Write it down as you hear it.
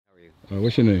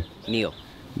What's your name? Neil.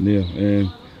 Neil. And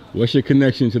what's your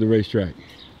connection to the racetrack?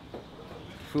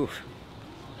 Whew.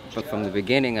 But from the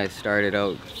beginning, I started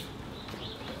out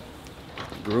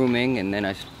grooming, and then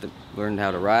I learned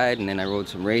how to ride, and then I rode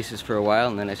some races for a while,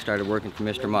 and then I started working for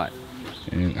Mr. Mott.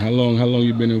 And how long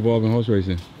you been involved in horse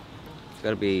racing? It's got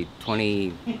to be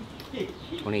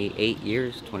 28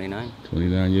 years, 29.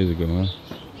 29 years ago, huh?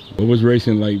 What was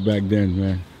racing like back then,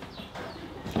 man?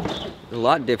 A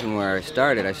lot different where I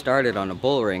started. I started on a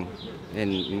bull ring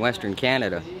in Western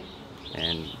Canada,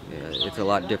 and it's a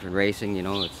lot different racing, you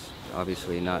know. It's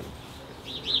obviously not,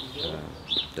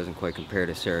 doesn't quite compare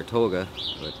to Saratoga,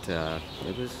 but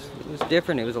it was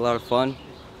different. It was a lot of fun.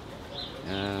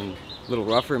 A little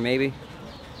rougher maybe.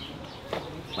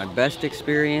 My best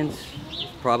experience is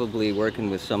probably working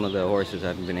with some of the horses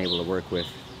I've been able to work with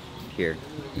here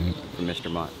for Mr.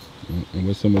 Mott. And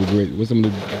what's some of the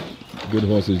good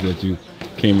horses that you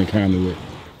came in contact with?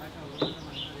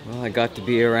 Well, I got to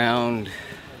be around.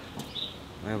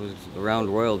 I was around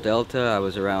Royal Delta. I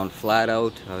was around Flat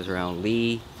Out. I was around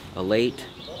Lee, Elate,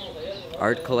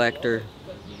 Art Collector,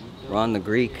 Ron the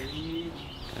Greek,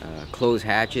 Close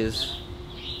Hatches.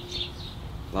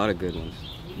 A lot of good ones.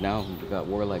 Now we've got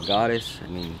War Like Goddess. I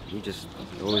mean, we just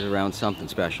always around something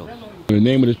special. The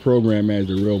name of this program is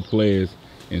The Real Players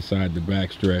Inside the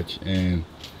Backstretch, and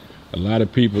a lot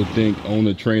of people think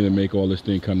owner trainer make all this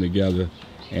thing come together,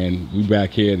 and we back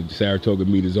here, the Saratoga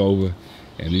meet is over,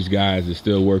 and these guys are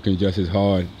still working just as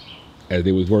hard as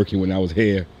they was working when I was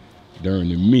here during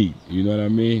the meet. You know what I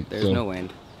mean? There's no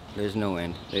end. There's no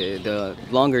end. The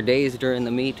longer days during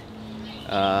the meet,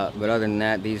 but other than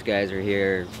that, these guys are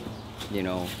here, you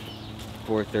know,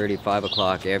 4:30, 5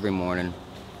 o'clock every morning.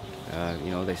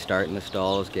 You know, they start in the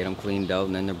stalls, get them cleaned out,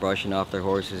 and then they're brushing off their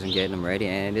horses and getting them ready,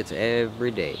 and it's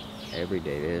every day. Every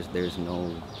day. There's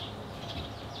no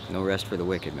rest for the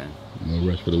wicked, man. No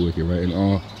rest for the wicked, right?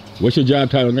 And what's your job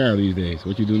title now these days?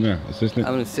 What you do now? Assistant?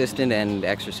 I'm an assistant and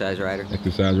exercise rider.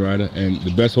 Exercise rider. And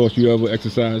the best horse you ever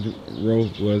exercised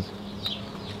rode was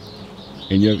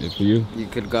for you? You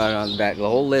could have got on the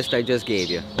whole list I just gave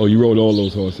you. Oh, you rode all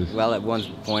those horses? Well, at one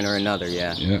point or another,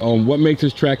 yeah. What makes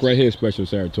this track right here special,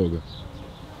 Saratoga?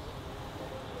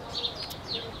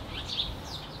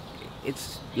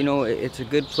 It's, you know, it's a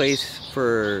good place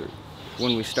for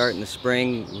when we start in the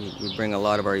spring. We bring a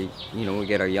lot of our, you know, we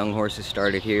get our young horses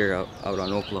started here out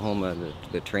on Oklahoma,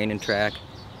 the training track.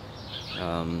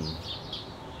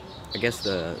 I guess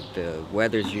the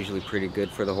weather's usually pretty good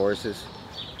for the horses.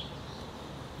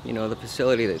 You know, the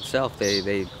facility itself,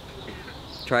 they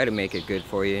try to make it good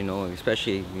for you, you know,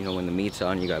 especially, you know, when the meet's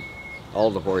on, you got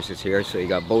all the horses here, so you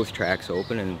got both tracks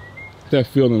open. And what's that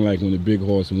feeling like when the big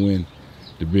horse win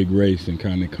the big race and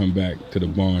kind of come back to the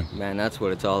barn? Man, that's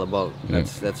what it's all about. Yeah.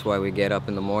 That's why we get up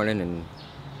in the morning, and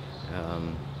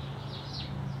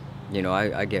you know,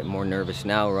 I get more nervous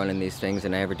now running these things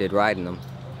than I ever did riding them.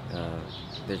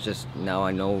 There's just, now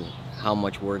I know how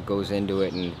much work goes into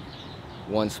it, and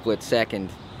one split second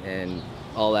and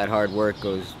all that hard work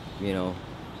goes, you know,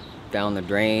 down the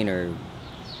drain, or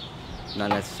not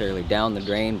necessarily down the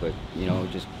drain, but, you know,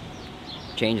 just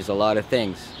changes a lot of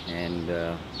things. And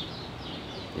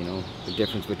you know, the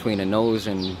difference between a nose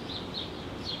and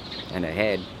a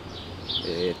head,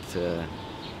 it's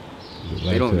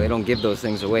they don't give those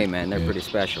things away, man. They're pretty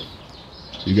special.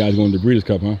 You guys going to the Breeders'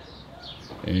 Cup, huh?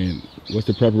 And what's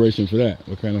the preparation for that?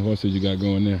 What kind of horses you got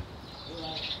going there?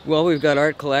 Well, we've got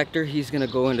Art Collector. He's going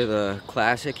to go into the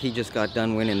Classic. He just got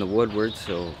done winning the Woodward,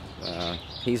 so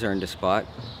he's earned a spot.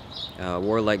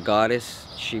 War Like Goddess,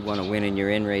 she won a win in your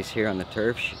in race here on the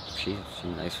turf. She's a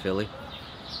nice filly.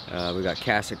 We got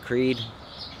Casa Creed.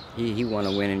 He won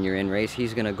a win in your in race.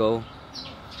 He's going to go.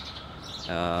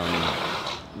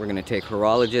 We're going to take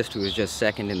Horologist, who was just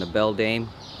second in the Beldame.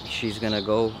 She's going to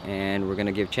go, and we're going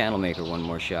to give Channel Maker one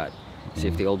more shot. See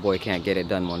if the old boy can't get it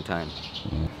done one time.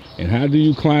 And how do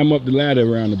you climb up the ladder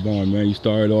around the barn, man? You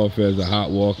started off as a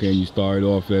hot walker, and you started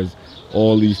off as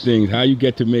all these things. How you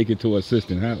get to make it to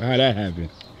assistant? How that happen?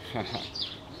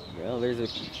 Well, there's a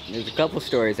couple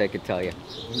stories I could tell you.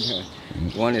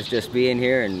 One is just being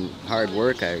here and hard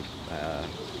work.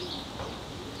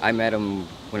 I met him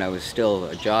when I was still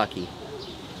a jockey,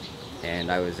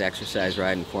 and I was exercise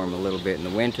riding for him a little bit in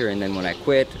the winter, and then when I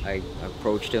quit, I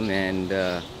approached him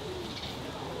and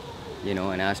you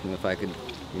know, and asked him if I could,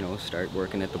 you know, start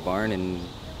working at the barn and,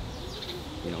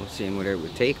 you know, seeing where it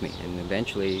would take me. And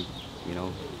eventually, you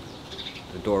know,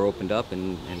 the door opened up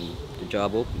and the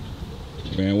job opened.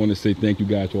 Man, I want to say thank you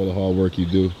guys for all the hard work you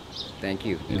do. Thank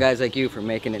you. Yeah. Guys like you for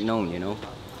making it known, you know,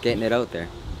 getting it out there.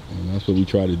 And that's what we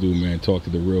try to do, man, talk to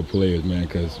the real players, man,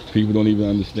 because people don't even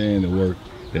understand the work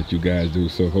that you guys do.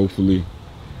 So hopefully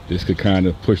this could kind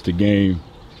of push the game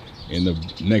in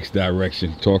the next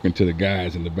direction, talking to the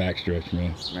guys in the backstretch,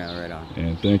 man. Yeah, right on.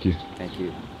 And thank you. Thank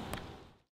you.